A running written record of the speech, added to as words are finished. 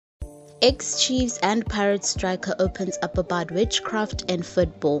Ex-Chiefs and Pirates striker opens up about witchcraft and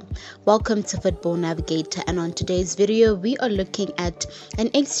football. Welcome to Football Navigator, and on today's video we are looking at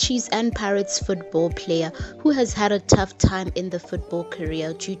an ex-Chiefs and Pirates football player who has had a tough time in the football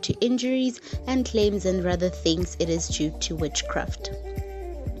career due to injuries and claims and rather thinks it is due to witchcraft.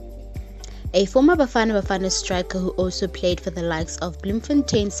 A former Bafana striker who also played for the likes of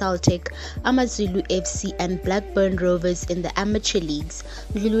Bloemfontein Celtic, AmaZulu FC and Blackburn Rovers in the amateur leagues,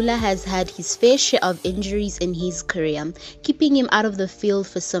 Ndulula has had his fair share of injuries in his career, keeping him out of the field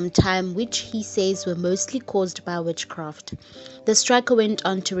for some time, which he says were mostly caused by witchcraft. The striker went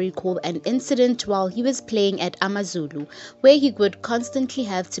on to recall an incident while he was playing at AmaZulu, where he would constantly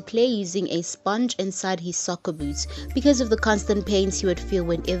have to play using a sponge inside his soccer boots because of the constant pains he would feel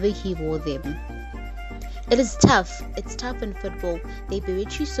whenever he wore them. It is tough. It's tough in football. They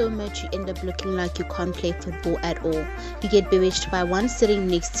bewitch you so much you end up looking like you can't play football at all. You get bewitched by one sitting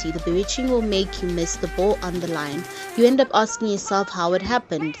next to you. The bewitching will make you miss the ball on the line. You end up asking yourself how it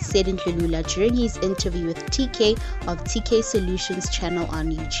happened, said Ndulula during his interview with TK of TK Solutions channel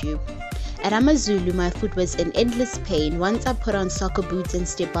on YouTube. At AmaZulu, my foot was in endless pain. Once I put on soccer boots and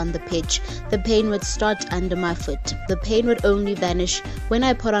step on the pitch, the pain would start under my foot. The pain would only vanish when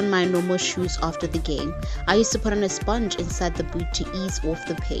I put on my normal shoes after the game. I used to put on a sponge inside the boot to ease off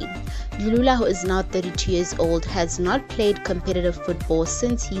the pain. Ndulula, who is now 32 years old, has not played competitive football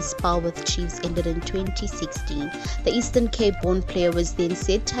since his spell with Chiefs ended in 2016. The Eastern Cape-born player was then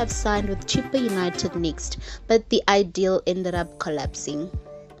said to have signed with Chippa United next, but the ideal ended up collapsing.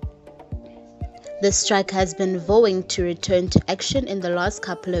 The striker has been vowing to return to action in the last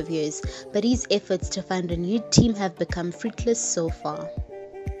couple of years, but his efforts to find a new team have become fruitless so far.